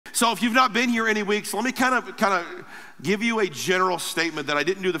So if you've not been here any weeks, let me kind of give you a general statement that I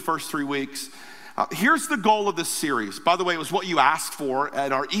didn't do the first 3 weeks. Here's the goal of this series. By the way, it was what you asked for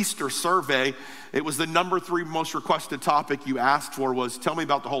at our Easter survey. It was the number 3 most requested topic you asked for was, tell me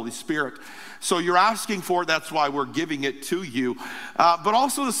about the Holy Spirit. So you're asking for it, that's why we're giving it to you. But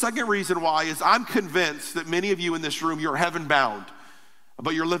also the second reason why is I'm convinced that many of you in this room, you're heaven bound,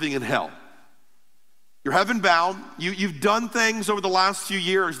 but you're living in hell. You're heaven bound. You've done things over the last few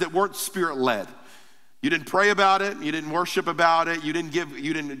years that weren't Spirit led. You didn't pray about it. You didn't worship about it. You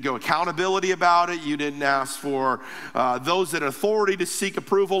didn't go accountability about it. You didn't ask for those in authority to seek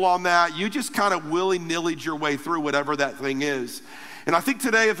approval on that. You just kind of willy-nilly'd your way through whatever that thing is. And I think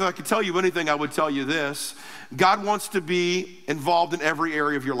today, if I could tell you anything, I would tell you this. God wants to be involved in every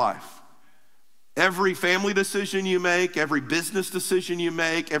area of your life. Every family decision you make, every business decision you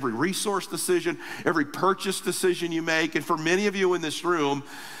make, every resource decision, every purchase decision you make. And for many of you in this room,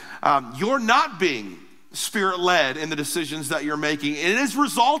 you're not being Spirit-led in the decisions that you're making. And it has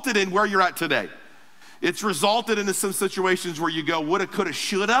resulted in where you're at today. It's resulted in some situations where you go, woulda, coulda,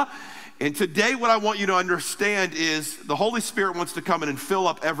 shoulda. And today what I want you to understand is the Holy Spirit wants to come in and fill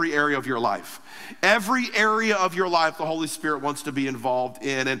up every area of your life. Every area of your life the Holy Spirit wants to be involved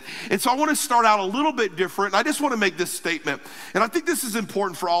in. And so I want to start out a little bit different. I just want to make this statement. And I think this is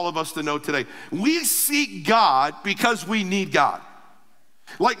important for all of us to know today. We seek God because we need God.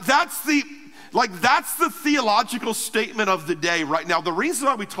 Like that's the theological statement of the day right now. The reason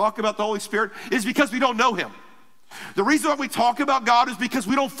why we talk about the Holy Spirit is because we don't know him. The reason why we talk about God is because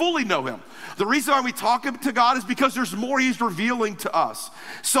we don't fully know him. The reason why we talk to God is because there's more he's revealing to us.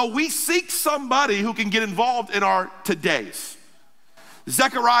 So we seek somebody who can get involved in our todays.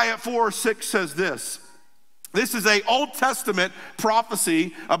 Zechariah 4:6 says this. This is an Old Testament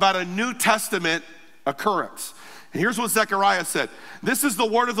prophecy about a New Testament occurrence. And here's what Zechariah said. This is the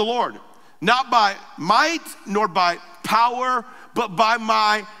word of the Lord, not by might nor by power, but by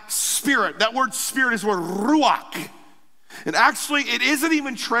my Spirit. That word Spirit is the word ruach. And actually, it isn't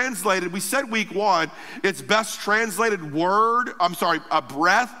even translated. We said week 1, it's best translated a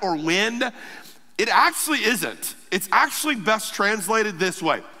breath or wind. It actually isn't. It's actually best translated this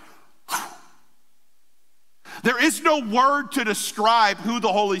way. There is no word to describe who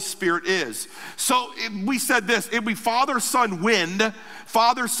the Holy Spirit is. So we said this, it'd be Father, Son, wind,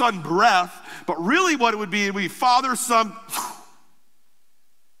 Father, Son, breath, but really what it would be Father, Son.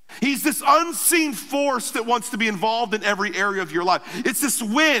 He's this unseen force that wants to be involved in every area of your life. It's this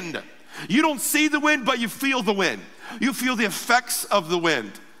wind. You don't see the wind, but you feel the wind. You feel the effects of the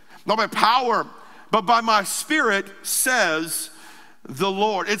wind. Not by power, but by my Spirit, says the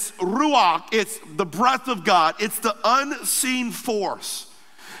Lord. It's ruach, it's the breath of God. It's the unseen force.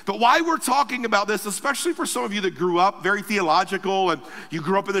 But why we're talking about this, especially for some of you that grew up very theological and you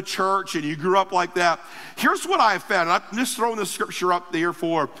grew up in the church and you grew up like that, here's what I have found. And I'm just throwing the scripture up there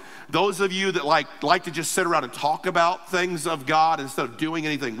for those of you that like to just sit around and talk about things of God instead of doing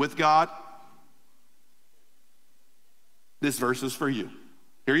anything with God. This verse is for you.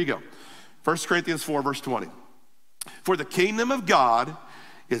 Here you go. 1 Corinthians 4, verse 20. For the kingdom of God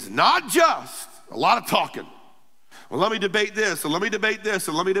is not just a lot of talking. Well, let me debate this, and let me debate this,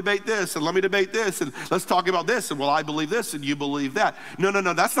 and let me debate this, and let me debate this, and let's talk about this, and well, I believe this, and you believe that. No,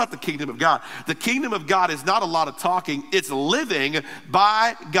 that's not the kingdom of God. The kingdom of God is not a lot of talking. It's living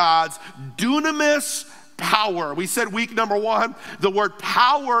by God's dunamis power. We said week number 1, the word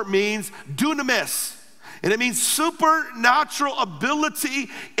power means dunamis. And it means supernatural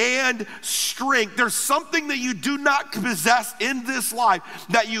ability and strength. There's something that you do not possess in this life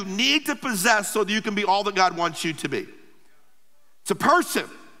that you need to possess so that you can be all that God wants you to be. It's a person.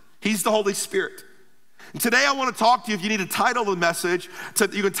 He's the Holy Spirit. And today I want to talk to you, if you need to title the message,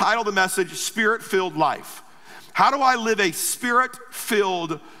 you can title the message, Spirit-Filled Life. How do I live a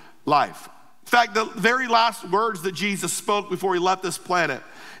Spirit-Filled life? In fact, the very last words that Jesus spoke before he left this planet.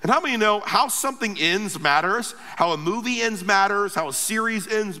 And how many know how something ends matters? How a movie ends matters, how a series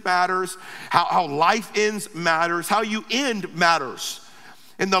ends matters, how life ends matters, how you end matters.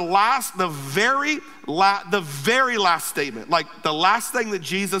 And the very last statement, like the last thing that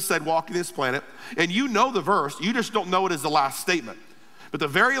Jesus said walking this planet, and you know the verse, you just don't know it as the last statement. But the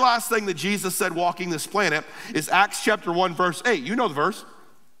very last thing that Jesus said walking this planet is Acts chapter 1, verse 8. You know the verse.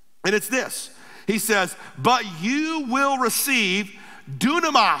 And it's this. He says, but you will receive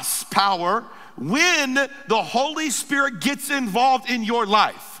dunamis power when the Holy Spirit gets involved in your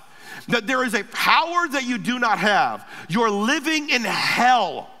life. That there is a power that you do not have. You're living in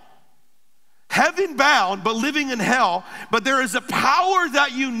hell. heaven bound, but living in hell, but there is a power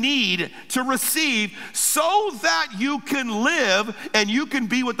that you need to receive so that you can live and you can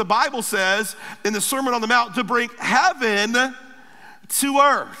be what the Bible says in the Sermon on the Mount, to bring heaven to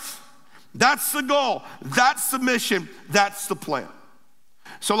earth. That's the goal. That's the mission. That's the plan.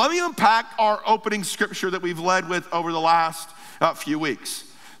 So let me unpack our opening scripture that we've led with over the last few weeks.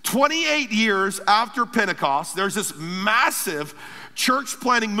 28 years after Pentecost, there's this massive church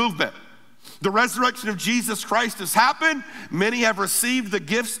planting movement. The resurrection of Jesus Christ has happened. Many have received the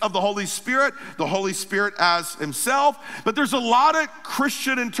gifts of the Holy Spirit as himself. But there's a lot of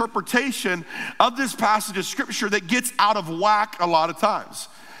Christian interpretation of this passage of scripture that gets out of whack a lot of times.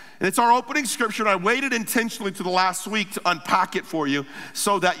 And it's our opening scripture, and I waited intentionally to the last week to unpack it for you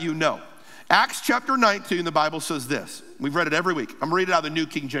so that you know. Acts chapter 19, the Bible says this. We've read it every week. I'm reading it out of the New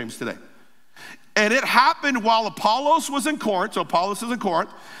King James today. And it happened while Apollos was in Corinth. So Apollos is in Corinth.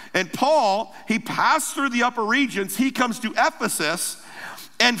 And Paul, he passed through the upper regions. He comes to Ephesus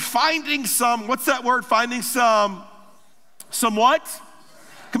and finding some, what's that word? Finding some what?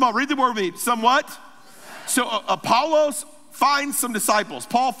 Come on, read the word with me. Some what? So Apollos finds some disciples.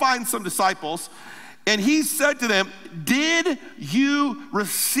 Paul finds some disciples. And he said to them, did you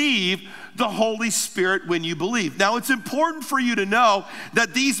receive the Holy Spirit when you believed? Now, it's important for you to know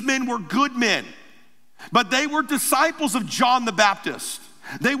that these men were good men, but they were disciples of John the Baptist.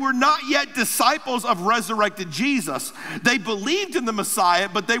 They were not yet disciples of resurrected Jesus. They believed in the Messiah,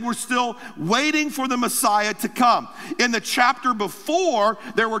 but they were still waiting for the Messiah to come. In the chapter before,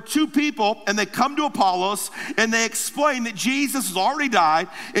 there were two people, and they come to Apollos, and they explain that Jesus has already died,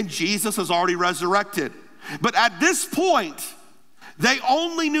 and Jesus has already resurrected. But at this point, they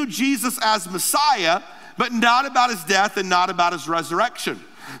only knew Jesus as Messiah, but not about his death and not about his resurrection.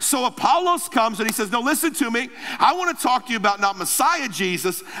 So Apollos comes and he says, no, listen to me. I want to talk to you about not Messiah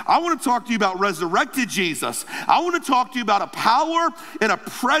Jesus. I want to talk to you about resurrected Jesus. I want to talk to you about a power and a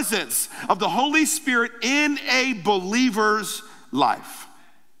presence of the Holy Spirit in a believer's life.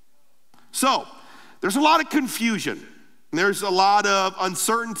 So there's a lot of confusion. There's a lot of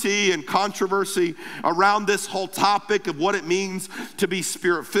uncertainty and controversy around this whole topic of what it means to be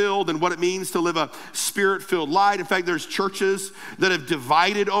spirit-filled and what it means to live a spirit-filled life. In fact, there's churches that have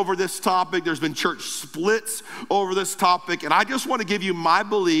divided over this topic. There's been church splits over this topic. And I just want to give you my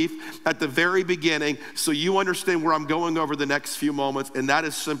belief at the very beginning so you understand where I'm going over the next few moments. And that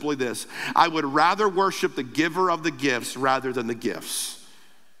is simply this. I would rather worship the giver of the gifts rather than the gifts.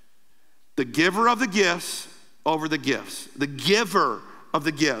 The giver of the gifts over the gifts, the giver of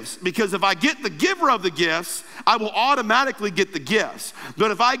the gifts. Because if I get the giver of the gifts, I will automatically get the gifts. But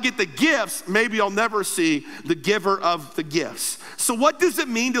if I get the gifts, maybe I'll never see the giver of the gifts. So what does it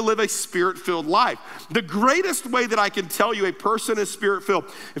mean to live a spirit-filled life? The greatest way that I can tell you a person is spirit-filled,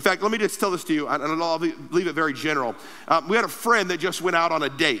 in fact, let me just tell this to you, and I'll leave it very general. We had a friend that just went out on a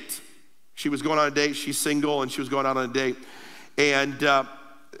date. She was going on a date, she's single, and she was going out on a date. And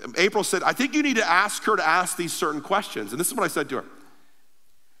April said, I think you need to ask her to ask these certain questions. And this is what I said to her.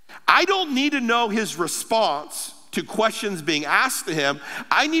 I don't need to know his response to questions being asked to him.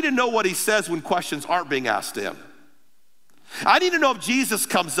 I need to know what he says when questions aren't being asked to him. I need to know if Jesus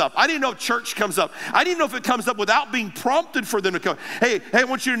comes up. I need to know if church comes up. I need to know if it comes up without being prompted for them to come. Hey, I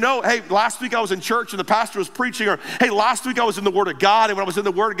want you to know, hey, last week I was in church and the pastor was preaching, or hey, last week I was in the Word of God, and when I was in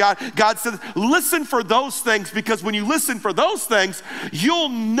the Word of God, God said, listen for those things, because when you listen for those things, you'll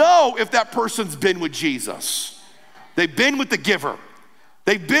know if that person's been with Jesus. They've been with the giver.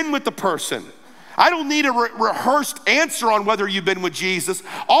 They've been with the person. I don't need a rehearsed answer on whether you've been with Jesus.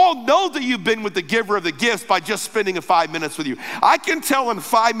 I'll know that you've been with the giver of the gifts by just spending 5 minutes with you. I can tell in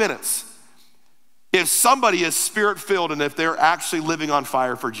 5 minutes if somebody is spirit-filled and if they're actually living on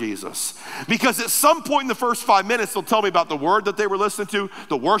fire for Jesus. Because at some point in the first 5 minutes, they'll tell me about the word that they were listening to,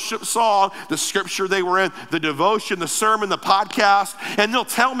 the worship song, the scripture they were in, the devotion, the sermon, the podcast, and they'll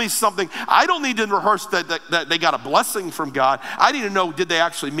tell me something. I don't need to rehearse that they got a blessing from God. I need to know, did they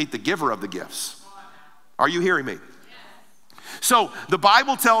actually meet the giver of the gifts? Are you hearing me? So the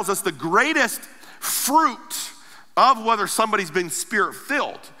Bible tells us the greatest fruit of whether somebody's been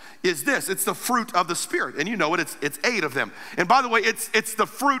spirit-filled is this. It's the fruit of the Spirit. And you know it, it's 8 of them. And by the way, it's the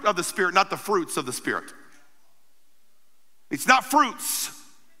fruit of the Spirit, not the fruits of the Spirit. It's not fruits.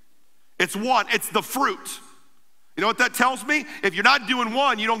 It's one. It's the fruit. You know what that tells me? If you're not doing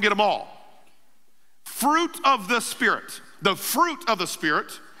one, you don't get them all. Fruit of the Spirit. The fruit of the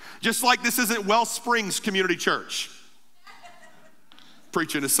Spirit. Just like this isn't Wellsprings Community Church.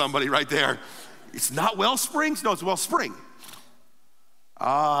 Preaching to somebody right there. It's not Wellsprings? No, it's Wellspring.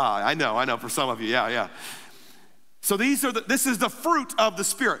 I know, for some of you, yeah. So this is the fruit of the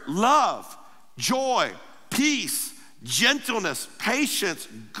Spirit. Love, joy, peace, gentleness, patience,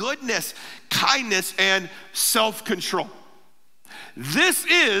 goodness, kindness, and self-control. This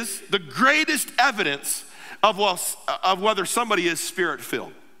is the greatest evidence of whether somebody is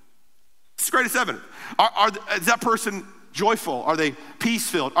spirit-filled. It's the greatest evidence. Is that person joyful? Are they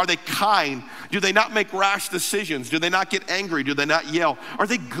peace-filled? Are they kind? Do they not make rash decisions? Do they not get angry? Do they not yell? Are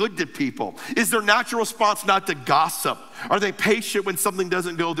they good to people? Is their natural response not to gossip? Are they patient when something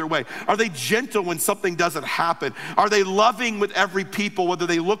doesn't go their way? Are they gentle when something doesn't happen? Are they loving with every people, whether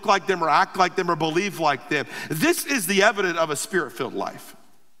they look like them or act like them or believe like them? This is the evidence of a spirit-filled life.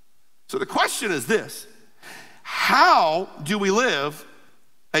 So the question is this: how do we live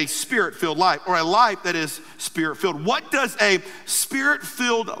a spirit-filled life, or a life that is spirit-filled? What does a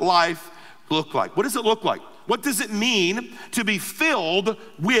spirit-filled life look like? What does it look like? What does it mean to be filled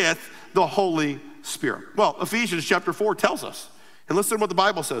with the Holy Spirit? Well, Ephesians chapter 4 tells us. And listen to what the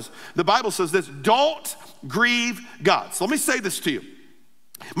Bible says. The Bible says this: don't grieve God. So let me say this to you.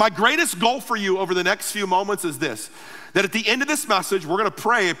 My greatest goal for you over the next few moments is this: that at the end of this message, we're gonna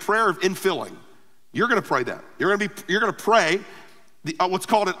pray a prayer of infilling. You're gonna pray that. You're gonna pray what's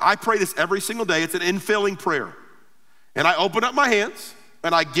called I pray this every single day. It's an infilling prayer. And I open up my hands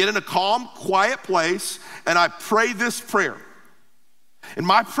and I get in a calm, quiet place and I pray this prayer. And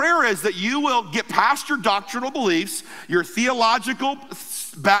my prayer is that you will get past your doctrinal beliefs, your theological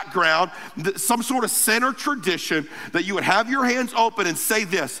background, some sort of center tradition, that you would have your hands open and say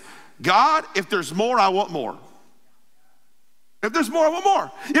this: God, if there's more, I want more. If there's more, I want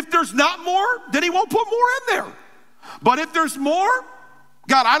more. If there's not more, then he won't put more in there. But if there's more,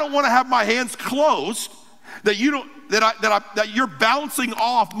 God, I don't want to have my hands closed, that you're bouncing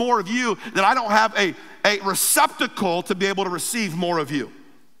off more of you, that I don't have a receptacle to be able to receive more of you.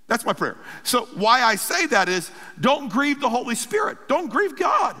 That's my prayer. So why I say that is, don't grieve the Holy Spirit. Don't grieve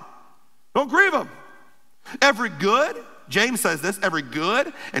God. Don't grieve him. Every good, James says this, every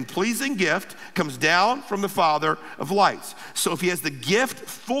good and pleasing gift comes down from the Father of lights. So if he has the gift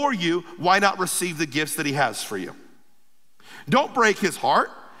for you, why not receive the gifts that he has for you? Don't break his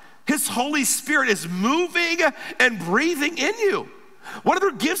heart. His Holy Spirit is moving and breathing in you. What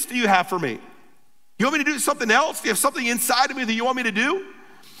other gifts do you have for me? You want me to do something else? Do you have something inside of me that you want me to do?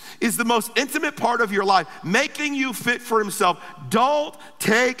 Is the most intimate part of your life, making you fit for himself. Don't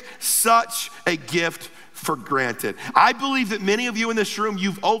take such a gift for granted. I believe that many of you in this room,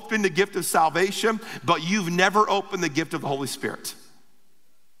 you've opened the gift of salvation, but you've never opened the gift of the Holy Spirit.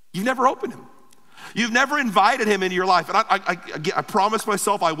 You've never opened him. You've never invited him into your life. And I promised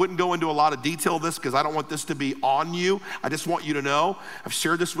myself I wouldn't go into a lot of detail of this because I don't want this to be on you. I just want you to know. I've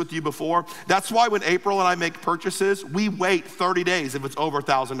shared this with you before. That's why when April and I make purchases, we wait 30 days if it's over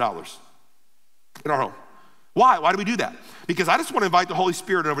 $1,000 in our home. Why? Why do we do that? Because I just want to invite the Holy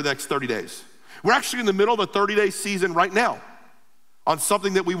Spirit over the next 30 days. We're actually in the middle of a 30-day season right now on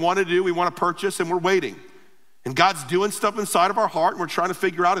something that we want to do, we want to purchase, and we're waiting. And God's doing stuff inside of our heart, and we're trying to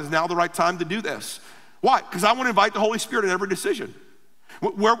figure out, is now the right time to do this? Why? Because I want to invite the Holy Spirit in every decision.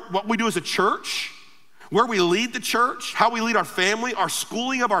 What we do as a church, where we lead the church, how we lead our family, our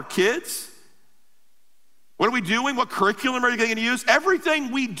schooling of our kids. What are we doing? What curriculum are you going to use?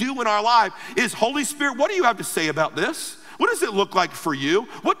 Everything we do in our life is, Holy Spirit, what do you have to say about this? What does it look like for you?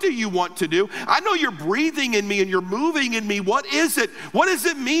 What do you want to do? I know you're breathing in me and you're moving in me. What is it? What does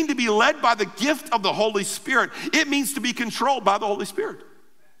it mean to be led by the gift of the Holy Spirit? It means to be controlled by the Holy Spirit.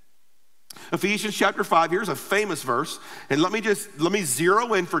 Ephesians chapter 5, here's a famous verse. And let me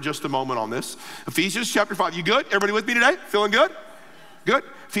zero in for just a moment on this. Ephesians chapter 5, you good? Everybody with me today? Feeling good? Good.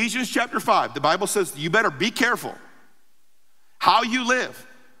 Ephesians chapter 5, the Bible says you better be careful how you live.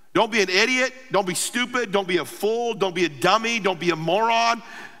 Don't be an idiot, don't be stupid, don't be a fool, don't be a dummy, don't be a moron.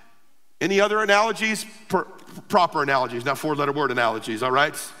 Any other analogies? Proper analogies, not four-letter word analogies, all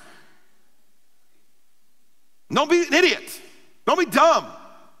right? Don't be an idiot, don't be dumb.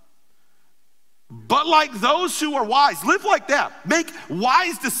 But like those who are wise, live like that. Make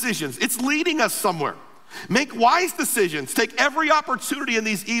wise decisions. It's leading us somewhere. Make wise decisions. Take every opportunity in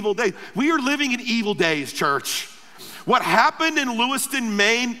these evil days. We are living in evil days, church. What happened in Lewiston,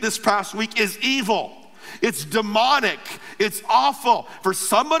 Maine this past week is evil. It's demonic. It's awful. For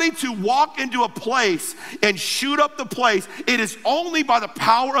somebody to walk into a place and shoot up the place, it is only by the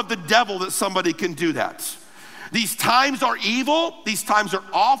power of the devil that somebody can do that. These times are evil. These times are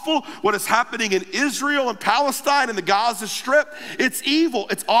awful. What is happening in Israel and Palestine and the Gaza Strip, it's evil.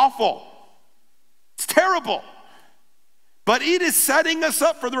 It's awful. It's terrible. But it is setting us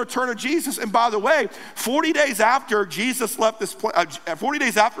up for the return of Jesus. And by the way, 40 days after Jesus left this place, 40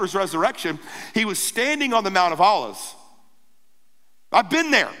 days after his resurrection, he was standing on the Mount of Olives. I've been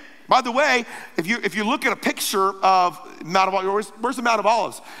there. By the way, if you look at a picture of Mount of Olives, where's the Mount of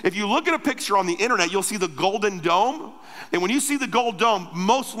Olives? If you look at a picture on the internet, you'll see the golden dome. And when you see the gold dome,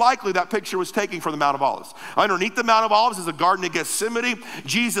 most likely that picture was taken from the Mount of Olives. Underneath the Mount of Olives is a Garden of Gethsemane.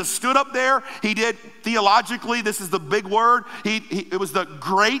 Jesus stood up there. He did, theologically, this is the big word. It was the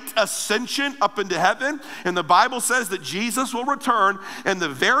great ascension up into heaven. And the Bible says that Jesus will return in the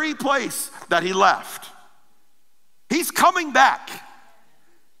very place that he left. He's coming back.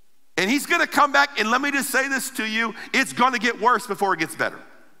 And he's going to come back. And let me just say this to you. It's going to get worse before it gets better.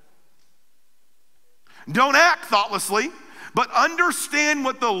 Don't act thoughtlessly, but understand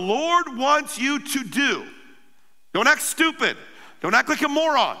what the Lord wants you to do. Don't act stupid. Don't act like a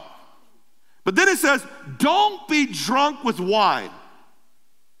moron. But then it says, don't be drunk with wine.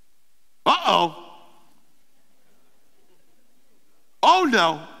 Uh-oh. Oh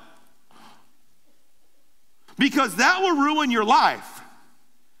no. Because that will ruin your life.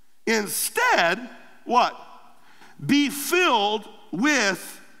 Instead, what? Be filled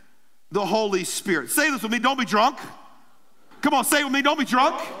with the Holy Spirit. Say this with me, don't be drunk. Come on, say it with me, don't be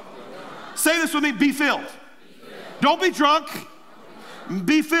drunk. Say this with me, be filled. Don't be drunk,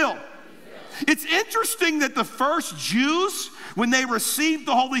 be filled. It's interesting that the first Jews, when they received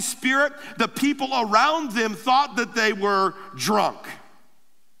the Holy Spirit, the people around them thought that they were drunk.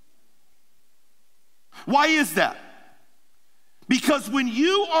 Why is that? Because when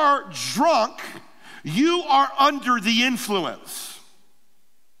you are drunk, you are under the influence.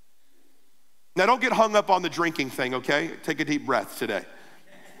 Now, don't get hung up on the drinking thing, okay? Take a deep breath today.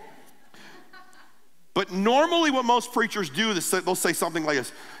 But normally what most preachers do is they'll say something like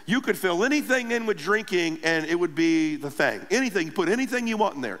this. You could fill anything in with drinking and it would be the thing. Anything, put anything you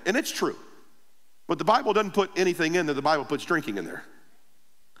want in there. And it's true. But the Bible doesn't put anything in there. The Bible puts drinking in there.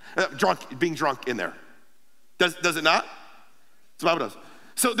 Being drunk in there. Does it not? The Bible does.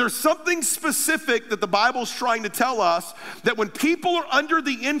 So there's something specific that the Bible's trying to tell us, that when people are under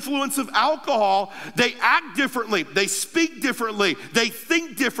the influence of alcohol, they act differently, they speak differently, they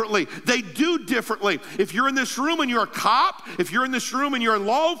think differently, they do differently. If you're in this room and you're a cop, if you're in this room and you're in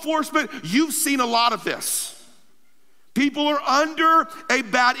law enforcement, you've seen a lot of this. People are under a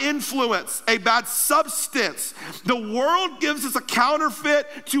bad influence, a bad substance. The world gives us a counterfeit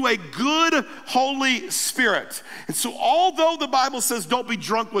to a good Holy Spirit. And so although the Bible says don't be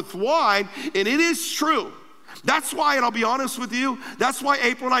drunk with wine, and it is true, that's why, and I'll be honest with you, that's why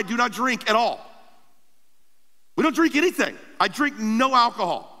April and I do not drink at all. We don't drink anything. I drink no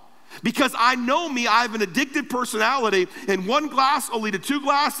alcohol. Because I know me, I have an addictive personality, and one glass will lead to 2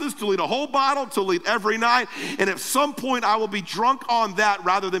 glasses, to lead a whole bottle, to lead every night, and at some point I will be drunk on that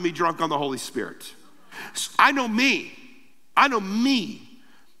rather than be drunk on the Holy Spirit. I know me. I know me.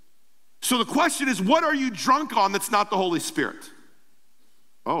 So the question is, what are you drunk on that's not the Holy Spirit?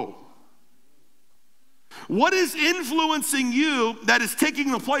 Oh. What is influencing you that is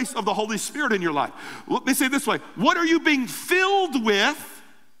taking the place of the Holy Spirit in your life? Let me say it this way. What are you being filled with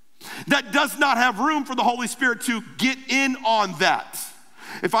that does not have room for the Holy Spirit to get in on that?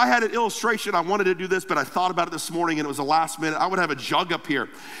 If I had an illustration, I wanted to do this, but I thought about it this morning and it was the last minute. I would have a jug up here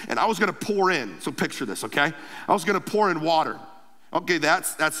and I was gonna pour in, so picture this, okay? I was gonna pour in water. Okay,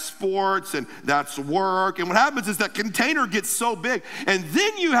 that's sports and that's work. And what happens is that container gets so big, and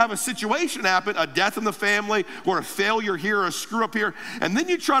then you have a situation happen, a death in the family or a failure here or a screw up here, and then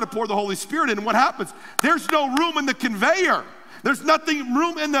you try to pour the Holy Spirit in, and what happens? There's no room in the conveyor. There's nothing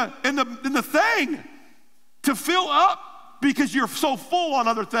room in the thing to fill up because you're so full on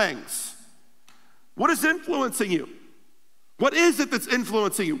other things. What is influencing you? What is it that's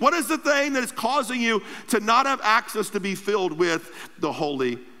influencing you? What is the thing that is causing you to not have access to be filled with the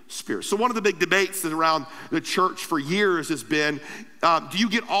Holy Spirit? So one of the big debates around the church for years has been, do you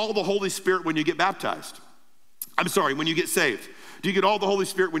get all the Holy Spirit when you get baptized? I'm sorry, when you get saved. Do you get all the Holy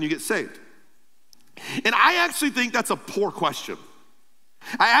Spirit when you get saved? And I actually think that's a poor question.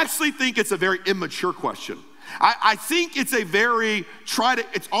 I actually think it's a very immature question. I think it's a very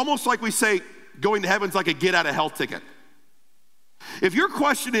it's almost like we say going to heaven's like a get out of hell ticket. If your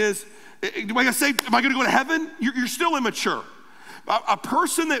question is, am I gonna go to heaven? You're still immature. A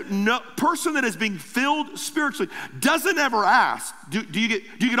person that is being filled spiritually doesn't ever ask, do you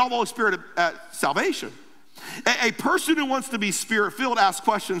get all the Holy Spirit at salvation? A person who wants to be Spirit-filled asks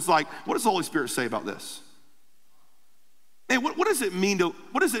questions like, what does the Holy Spirit say about this? Hey, what does it mean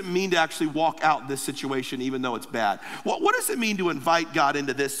to actually walk out this situation even though it's bad? What does it mean to invite God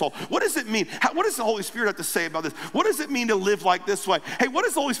into this soul? What does it mean? What does the Holy Spirit have to say about this? What does it mean to live like this way? Hey, what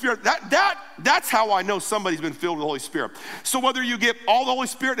is the Holy Spirit? That's how I know somebody's been filled with the Holy Spirit. So whether you get all the Holy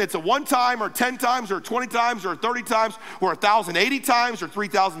Spirit and it's a 1 time or 10 times or 20 times or 30 times or 1,080 times or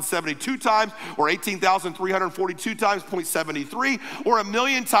 3,072 times or 18,342 times, 0.73, or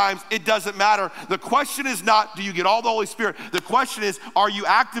 1,000,000 times, it doesn't matter. The question is not, do you get all the Holy Spirit? The question is, are you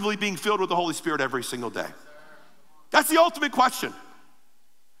actively being filled with the Holy Spirit every single day? That's the ultimate question.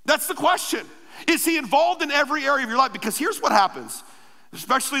 That's the question. Is he involved in every area of your life? Because here's what happens.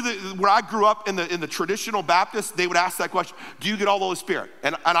 Especially where I grew up in the traditional Baptist, they would ask that question, do you get all the Holy Spirit?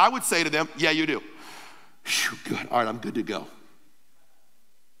 And I would say to them, yeah, you do. Whew, good, all right, I'm good to go.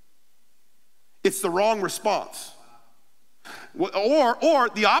 It's the wrong response. Or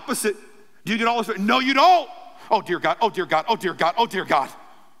the opposite, do you get all the Spirit? No, you don't. Oh, dear God, oh, dear God, oh, dear God, oh, dear God.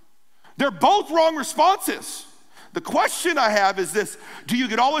 They're both wrong responses. The question I have is this, do you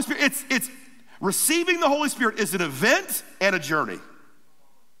get all the Spirit? It's receiving the Holy Spirit is an event and a journey.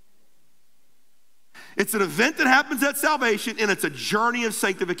 It's an event that happens at salvation, and it's a journey of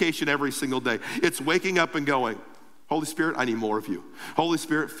sanctification every single day. It's waking up and going, Holy Spirit, I need more of you. Holy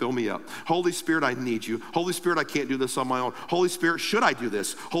Spirit, fill me up. Holy Spirit, I need you. Holy Spirit, I can't do this on my own. Holy Spirit, should I do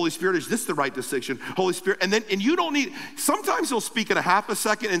this? Holy Spirit, is this the right decision? Holy Spirit, and you don't need, sometimes he'll speak in a half a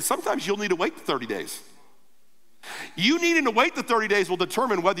second, and sometimes you'll need to wait 30 days. You needing to wait the 30 days will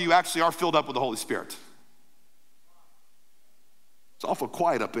determine whether you actually are filled up with the Holy Spirit. It's awful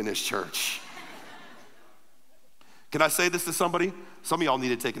quiet up in this church. Can I say this to somebody? Some of y'all need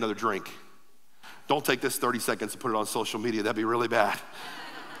to take another drink. Don't take this 30 seconds to put it on social media. That'd be really bad.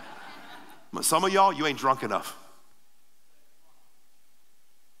 But some of y'all, you ain't drunk enough.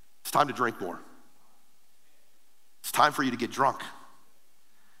 It's time to drink more. It's time for you to get drunk.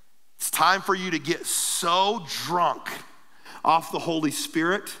 It's time for you to get so drunk off the Holy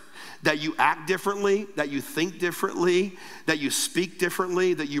Spirit that you act differently, that you think differently, that you speak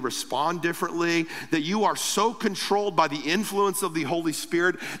differently, that you respond differently, that you are so controlled by the influence of the Holy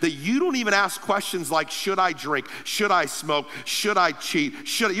Spirit that you don't even ask questions like, should I drink? Should I smoke? Should I cheat?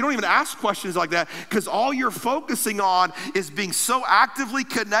 You don't even ask questions like that, because all you're focusing on is being so actively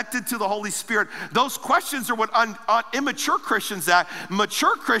connected to the Holy Spirit. Those questions are what immature Christians ask.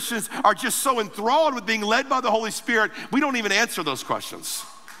 Mature Christians are just so enthralled with being led by the Holy Spirit, we don't even answer those questions.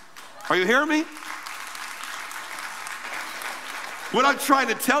 Are you hearing me? What I'm trying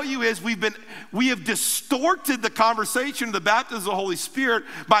to tell you is we have distorted the conversation of the baptism of the Holy Spirit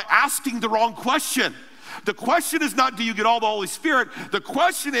by asking the wrong question. The question is not, do you get all the Holy Spirit? The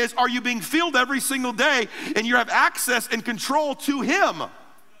question is, are you being filled every single day and you have access and control to him?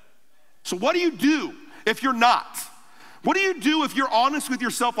 So what do you do if you're not? What do you do if you're honest with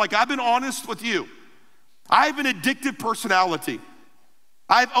yourself like I've been honest with you? I have an addictive personality.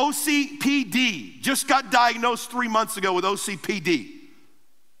 I have OCPD, just got diagnosed 3 months ago with OCPD.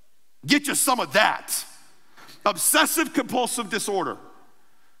 Get you some of that. Obsessive compulsive disorder.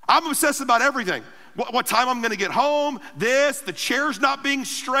 I'm obsessed about everything. What time I'm gonna get home, the chair's not being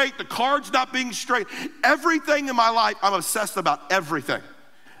straight, the card's not being straight. Everything in my life, I'm obsessed about everything.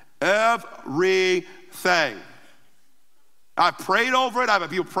 Everything. I prayed over it, I've had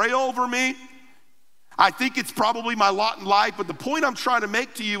people pray over me. I think it's probably my lot in life, but the point I'm trying to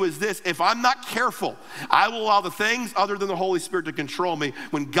make to you is this: if I'm not careful, I will allow the things other than the Holy Spirit to control me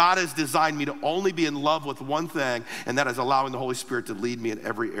when God has designed me to only be in love with one thing, and that is allowing the Holy Spirit to lead me in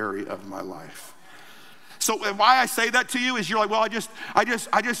every area of my life. So why I say that to you is you're like, well, it's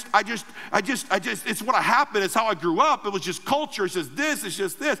what happened, it's how I grew up, it was just culture, it's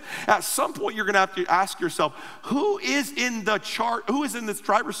just this. At some point you're gonna have to ask yourself, who is in this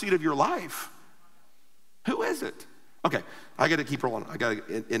driver's seat of your life? Who is it? Okay, I gotta keep rolling. I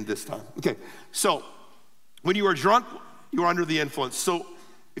gotta end this time. Okay, so when you are drunk, you are under the influence. So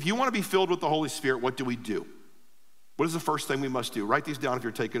if you wanna be filled with the Holy Spirit, what do we do? What is the first thing we must do? Write these down if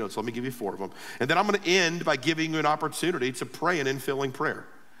you're taking notes. Let me give you 4 of them. And then I'm gonna end by giving you an opportunity to pray an infilling prayer.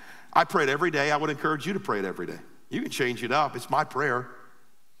 I pray it every day. I would encourage you to pray it every day. You can change it up, it's my prayer.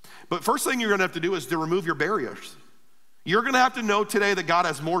 But first thing you're gonna have to do is to remove your barriers. You're gonna have to know today that God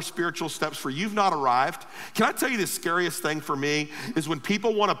has more spiritual steps for you. You've not arrived. Can I tell you the scariest thing for me is when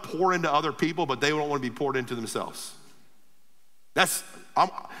people wanna pour into other people, but they don't wanna be poured into themselves.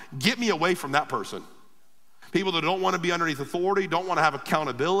 Get me away from that person. People that don't wanna be underneath authority, don't wanna have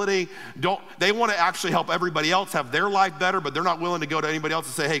accountability, they wanna actually help everybody else have their life better, but they're not willing to go to anybody else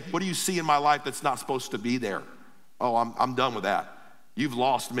and say, hey, what do you see in my life that's not supposed to be there? Oh, I'm done with that. You've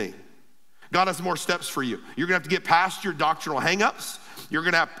lost me. God has more steps for you. You're gonna have to get past your doctrinal hangups. You're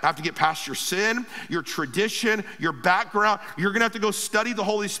gonna have to get past your sin, your tradition, your background. You're gonna have to go study the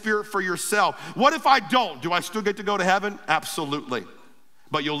Holy Spirit for yourself. What if I don't? Do I still get to go to heaven? Absolutely.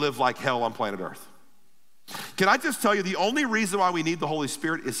 But you'll live like hell on planet Earth. Can I just tell you, the only reason why we need the Holy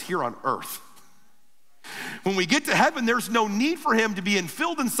Spirit is here on earth. When we get to heaven, there's no need for him to be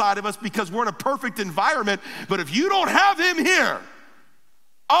infilled inside of us because we're in a perfect environment. But if you don't have him here,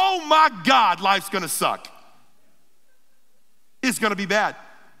 oh my God, life's gonna suck. It's gonna be bad.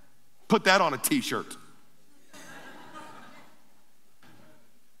 Put that on a t-shirt.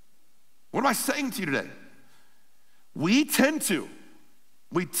 What am I saying to you today? We tend to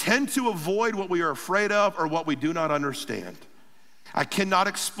avoid what we are afraid of or what we do not understand. I cannot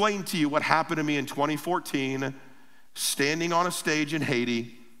explain to you what happened to me in 2014, standing on a stage in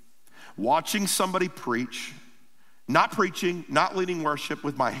Haiti, watching somebody preach, not preaching, not leading worship,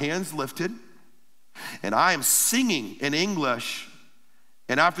 with my hands lifted, and I am singing in English,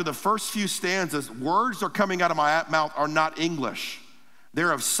 and after the first few stanzas, words are coming out of my mouth are not English.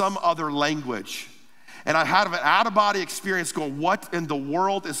 They're of some other language. And I had an out-of-body experience going, what in the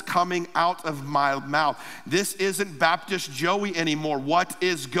world is coming out of my mouth? This isn't Baptist Joey anymore. What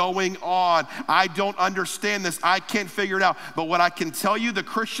is going on? I don't understand this. I can't figure it out. But what I can tell you, the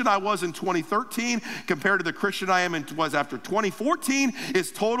Christian I was in 2013 compared to the Christian I was after 2014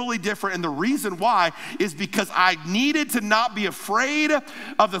 is totally different. And the reason why is because I needed to not be afraid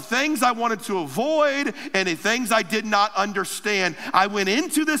of the things I wanted to avoid and the things I did not understand. I went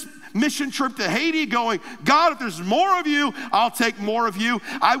into this mission trip to Haiti going, God, if there's more of you, I'll take more of you.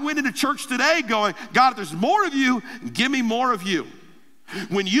 I went into church today going, God, if there's more of you, give me more of you.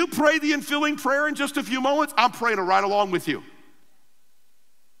 When you pray the infilling prayer in just a few moments, I'm praying it right along with you.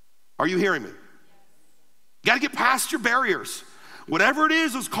 Are you hearing me? You got to get past your barriers. Whatever it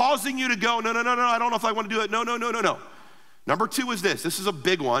is causing you to go, no, I don't know if I want to do it. No. Number two is this is a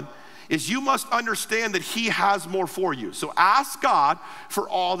big one, is you must understand that he has more for you. So ask God for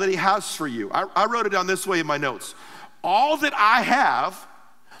all that he has for you. I wrote it down this way in my notes. All that I have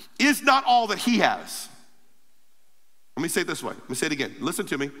is not all that he has. Let me say it this way. Let me say it again. Listen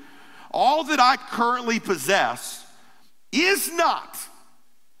to me. All that I currently possess is not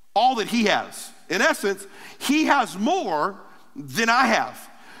all that he has. In essence, he has more than I have.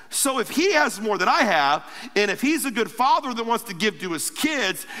 So if he has more than I have, and if he's a good father that wants to give to his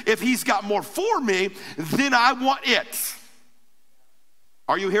kids, if he's got more for me, then I want it.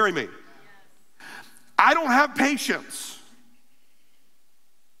 Are you hearing me? I don't have patience,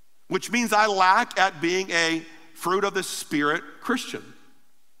 which means I lack at being a fruit of the Spirit Christian.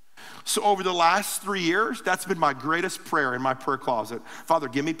 So over the last 3 years, that's been my greatest prayer in my prayer closet. Father,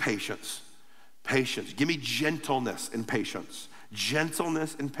 give me patience. Patience. Give me gentleness and patience.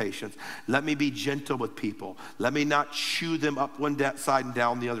 Gentleness and patience. Let me be gentle with people. Let me not chew them up one side and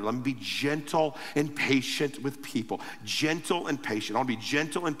down the other. Let me be gentle and patient with people. Gentle and patient. I want to be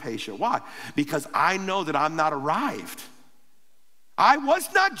gentle and patient. Why? Because I know that I'm not arrived. I was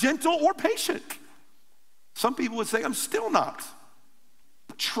not gentle or patient. Some people would say I'm still not.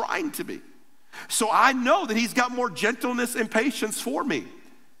 I'm trying to be. So I know that he's got more gentleness and patience for me.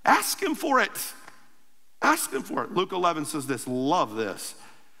 Ask him for it. Ask him for it. Luke 11 says this, love this.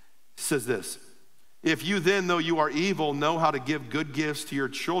 It says this, if you then, though you are evil, know how to give good gifts to your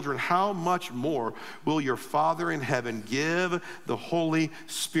children, how much more will your Father in heaven give the Holy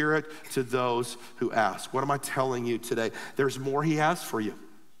Spirit to those who ask? What am I telling you today? There's more he has for you.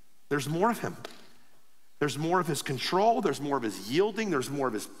 There's more of him. There's more of his control. There's more of his yielding. There's more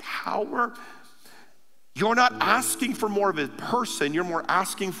of his power. You're not asking for more of his person, you're more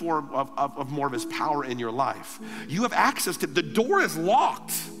asking for more of his power in your life. You have access to, the door is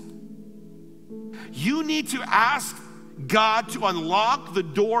locked. You need to ask God to unlock the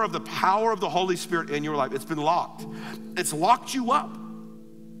door of the power of the Holy Spirit in your life. It's been locked. It's locked you up.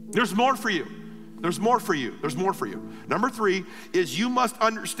 There's more for you. There's more for you. There's more for you. Number 3 is you must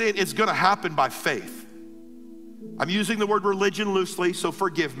understand it's gonna happen by faith. I'm using the word religion loosely, so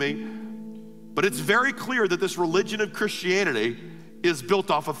forgive me. But it's very clear that this religion of Christianity is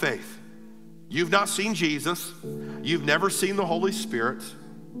built off of faith. You've not seen Jesus. You've never seen the Holy Spirit.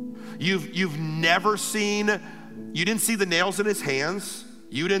 You've never seen, you didn't see the nails in his hands.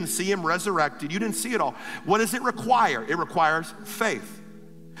 You didn't see him resurrected. You didn't see it all. What does it require? It requires faith.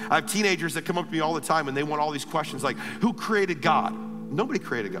 I have teenagers that come up to me all the time and they want all these questions like, who created God? Nobody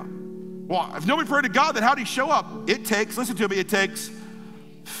created God. Well, if nobody created God, then how did he show up? It takes, listen to me, it takes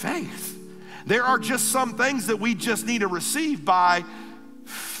faith. There are just some things that we just need to receive by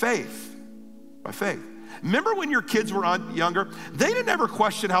faith. By faith. Remember when your kids were younger? They didn't ever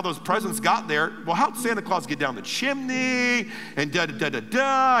question how those presents got there. Well, how'd Santa Claus get down the chimney? And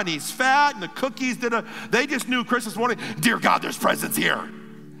da-da-da-da-da, and he's fat, and the cookies, da-da. They just knew Christmas morning, dear God, there's presents here.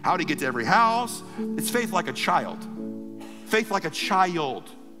 How'd he get to every house? It's faith like a child. Faith like a child.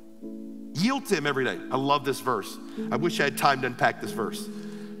 Yield to him every day. I love this verse. I wish I had time to unpack this verse.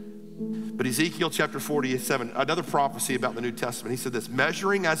 But Ezekiel chapter 47, another prophecy about the New Testament, he said this,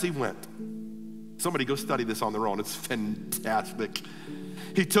 measuring as he went. Somebody go study this on their own. It's fantastic.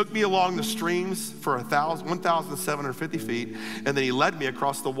 He took me along the streams for 1,750 feet, and then he led me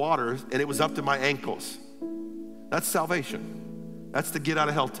across the waters, and it was up to my ankles. That's salvation. That's the get out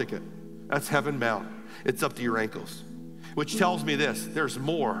of hell ticket. That's heaven bound. It's up to your ankles, which tells me this, there's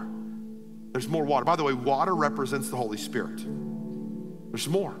more. There's more water. By the way, water represents the Holy Spirit. There's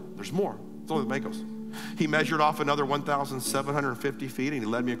more. It's only the ankles. He measured off another 1,750 feet, and he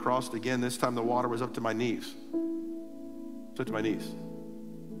led me across it again. This time the water was up to my knees. It's up to my knees.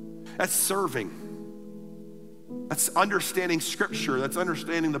 That's serving. That's understanding Scripture. That's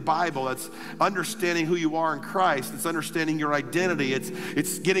understanding the Bible. That's understanding who you are in Christ. It's understanding your identity.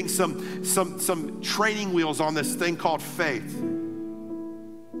 It's getting some training wheels on this thing called faith.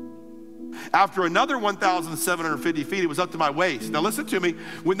 After another 1,750 feet, it was up to my waist. Now listen to me.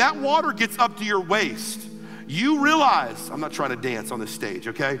 When that water gets up to your waist, you realize, I'm not trying to dance on this stage,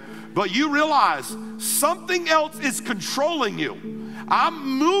 okay? But you realize something else is controlling you.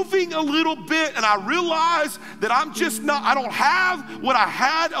 I'm moving a little bit, and I realize that I don't have what I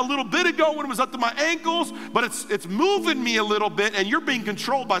had a little bit ago when it was up to my ankles, but it's moving me a little bit, and you're being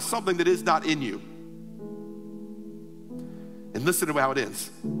controlled by something that is not in you. And listen to how it ends.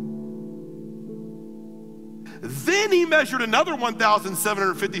 Then he measured another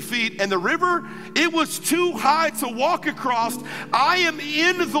 1,750 feet, and the river, it was too high to walk across. I am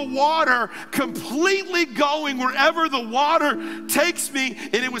in the water, completely going wherever the water takes me,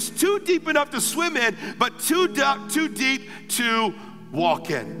 and it was too deep enough to swim in, but too deep to walk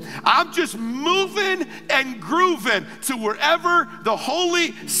in. I'm just moving and grooving to wherever the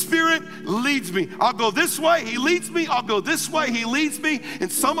Holy Spirit leads me. I'll go this way, he leads me. I'll go this way, he leads me.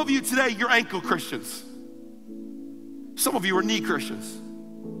 And some of you today, you're ankle Christians. Some of you are knee Christians.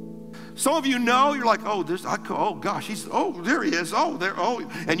 Some of you know, you're like, oh, gosh, there he is,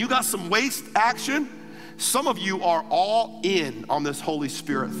 and you got some waist action. Some of you are all in on this Holy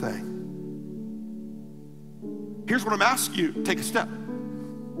Spirit thing. Here's what I'm asking you, take a step.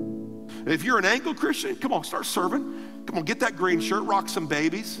 If you're an ankle Christian, come on, start serving. Come on, get that green shirt, rock some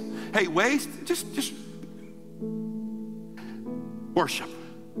babies. Hey, waist, just worship.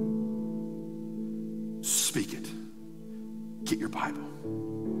 Speak it. Get your Bible.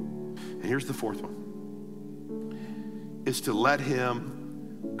 And here's the fourth one, is to let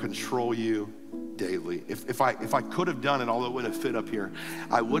him control you daily. If I could have done it, although it wouldn't have fit up here,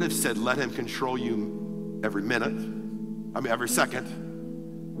 I would have said, let him control you every minute. Every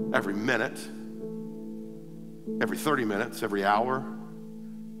second, every minute, every 30 minutes, every hour,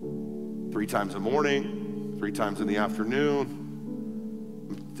 3 times in the morning, 3 times in the afternoon.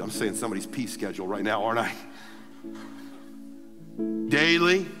 I'm saying somebody's pee schedule right now, aren't I?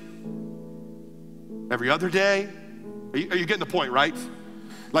 Daily, every other day. Are you getting the point, right?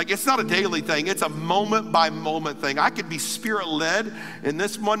 Like, it's not a daily thing, it's a moment by moment thing. I could be Spirit led in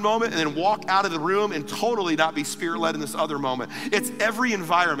this one moment and then walk out of the room and totally not be Spirit led in this other moment. It's every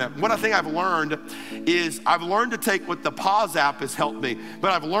environment. One thing I've learned is I've learned to take what the pause app has helped me,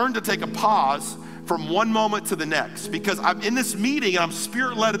 but I've learned to take a pause from one moment to the next, because I'm in this meeting and I'm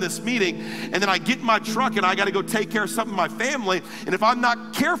Spirit led in this meeting, and then I get in my truck and I got to go take care of something in my family, and if I'm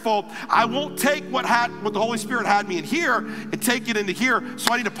not careful, I won't take what the Holy Spirit had me in here and take it into here.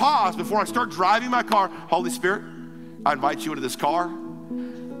 So I need to pause before I start driving my car. Holy Spirit, I invite you into this car.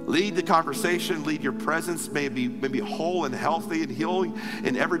 Lead the conversation, lead your presence, may be whole and healthy and healing.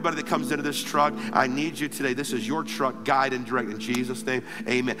 And everybody that comes into this truck, I need you today. This is your truck, guide and direct in Jesus' name,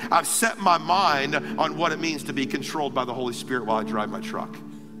 amen. I've set my mind on what it means to be controlled by the Holy Spirit while I drive my truck.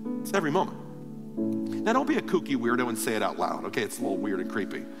 It's every moment. Now don't be a kooky weirdo and say it out loud, okay? It's a little weird and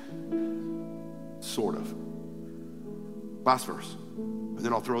creepy. Sort of. Last verse, and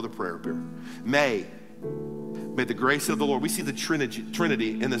then I'll throw the prayer up here. May the grace of the Lord, we see the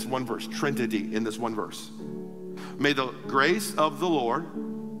Trinity in this one verse, Trinity in this one verse. May the grace of the Lord,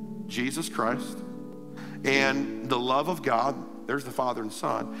 Jesus Christ, and the love of God, there's the Father and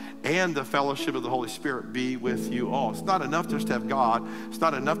Son, and the fellowship of the Holy Spirit be with you all. It's not enough just to have God. It's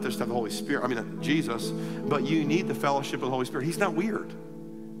not enough just to have the Holy Spirit, Jesus, but you need the fellowship of the Holy Spirit. He's not weird.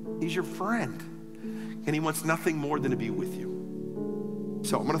 He's your friend, and he wants nothing more than to be with you.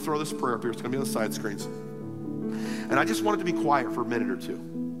 So I'm going to throw this prayer up here. It's going to be on the side screens. And I just wanted to be quiet for a minute or two.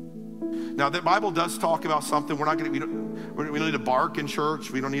 Now, the Bible does talk about something. We don't need to bark in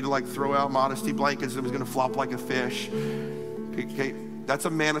church. We don't need to like throw out modesty blankets that was going to flop like a fish. Okay, that's a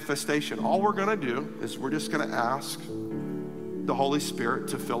manifestation. All we're going to do is we're just going to ask the Holy Spirit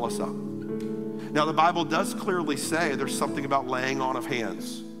to fill us up. Now, the Bible does clearly say there's something about laying on of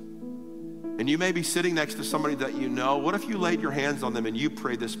hands. And you may be sitting next to somebody that you know. What if you laid your hands on them and you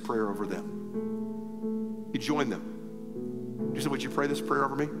prayed this prayer over them? You joined them. You said, would you pray this prayer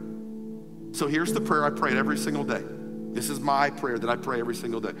over me? So here's the prayer I prayed every single day. This is my prayer that I pray every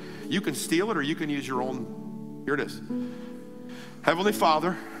single day. You can steal it or you can use your own. Here it is. Heavenly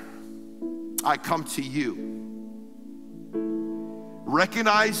Father, I come to you,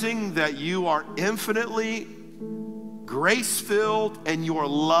 recognizing that you are infinitely grace-filled and your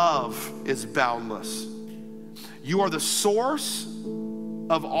love is boundless. You are the source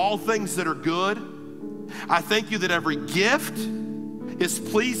of all things that are good. I thank you that every gift is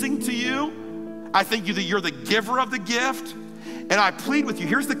pleasing to you. I thank you that you're the giver of the gift. And I plead with you,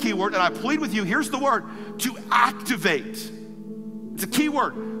 here's the key word, and I plead with you, here's the word, to activate. It's a key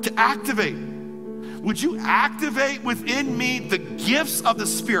word, to activate. Would you activate within me the gifts of the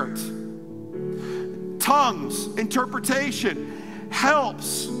Spirit? Tongues, interpretation,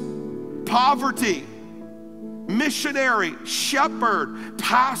 helps, poverty, missionary, shepherd,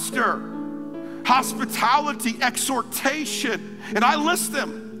 pastor, hospitality, exhortation, and I list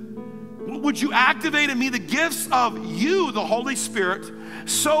them. Would you activate in me the gifts of you, the Holy Spirit,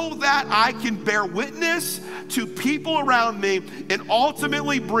 so that I can bear witness to people around me and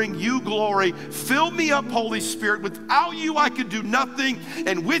ultimately bring you glory? Fill me up, Holy Spirit. Without you, I can do nothing,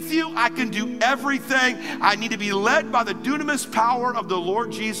 and with you, I can do everything. I need to be led by the dunamis power of the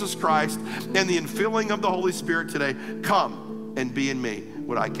Lord Jesus Christ and the infilling of the Holy Spirit today. Come and be in me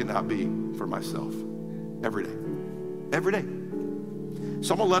what I cannot be for myself. Every day. Every day.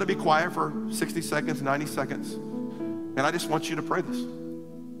 So I'm gonna let it be quiet for 60 seconds, 90 seconds. And I just want you to pray this.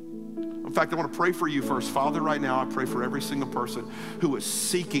 In fact, I want to pray for you first. Father, right now, I pray for every single person who is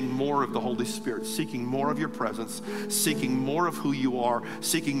seeking more of the Holy Spirit, seeking more of your presence, seeking more of who you are,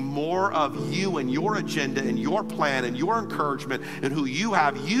 seeking more of you and your agenda and your plan and your encouragement and who you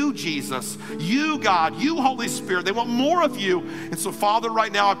have, you, Jesus, you, God, you, Holy Spirit. They want more of you. And so, Father,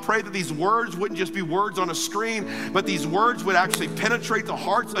 right now, I pray that these words wouldn't just be words on a screen, but these words would actually penetrate the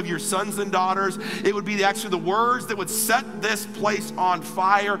hearts of your sons and daughters. It would be actually the words that would set this place on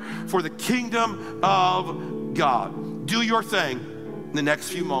fire for the kingdom of God. Do your thing in the next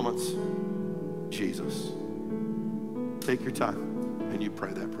few moments. Jesus. Take your time and you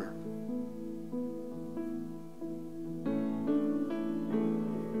pray that prayer.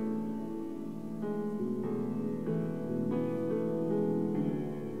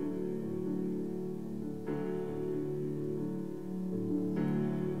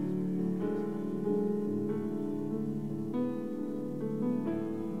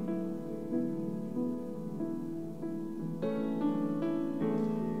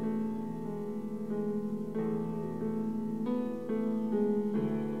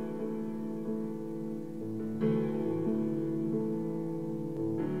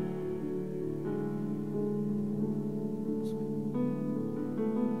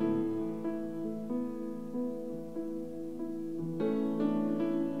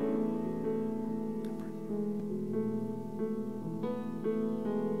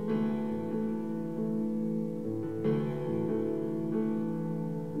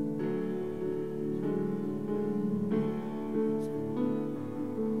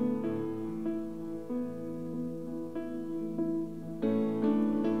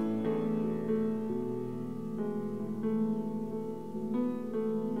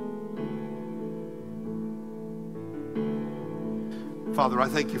 Father, I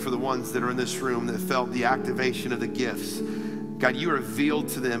thank you for the ones that are in this room that felt the activation of the gifts. God, you revealed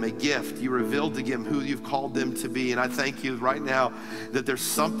to them a gift. You revealed to them who you've called them to be. And I thank you right now that there's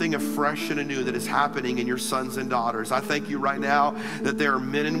something afresh and anew that is happening in your sons and daughters. I thank you right now that there are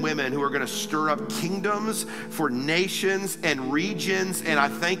men and women who are going to stir up kingdoms for nations and regions. And I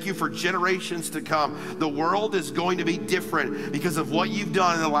thank you for generations to come. The world is going to be different because of what you've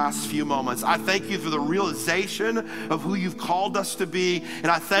done in the last few moments. I thank you for the realization of who you've called us to be.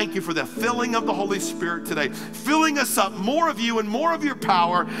 And I thank you for the filling of the Holy Spirit today, filling us up, more of you and more of your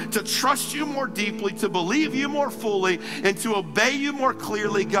power, to trust you more deeply, to believe you more fully, and to obey you more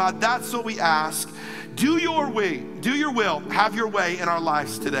clearly. God, that's what we ask. Do your will, have your way in our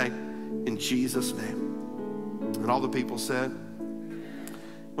lives today. In Jesus' name. And all the people said,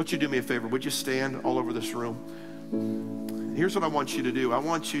 won't you do me a favor? Would you stand all over this room? Here's what I want you to do. I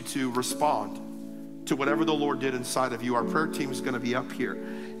want you to respond to whatever the Lord did inside of you. Our prayer team is going to be up here.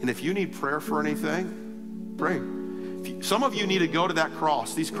 And if you need prayer for anything, pray. Some of you need to go to that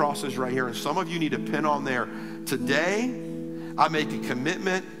cross, these crosses right here, and some of you need to pin on there. Today, I make a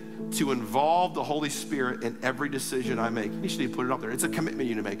commitment to involve the Holy Spirit in every decision I make. You just need to put it up there. It's a commitment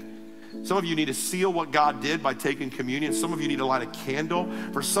you need to make. Some of you need to seal what God did by taking communion. Some of you need to light a candle.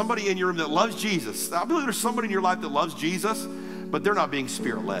 For somebody in your room that loves Jesus, I believe there's somebody in your life that loves Jesus, but they're not being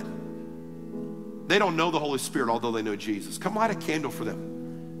Spirit-led. They don't know the Holy Spirit, although they know Jesus. Come light a candle for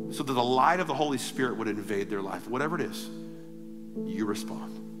them so that the light of the Holy Spirit would invade their life. Whatever it is, you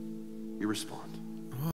respond. You respond.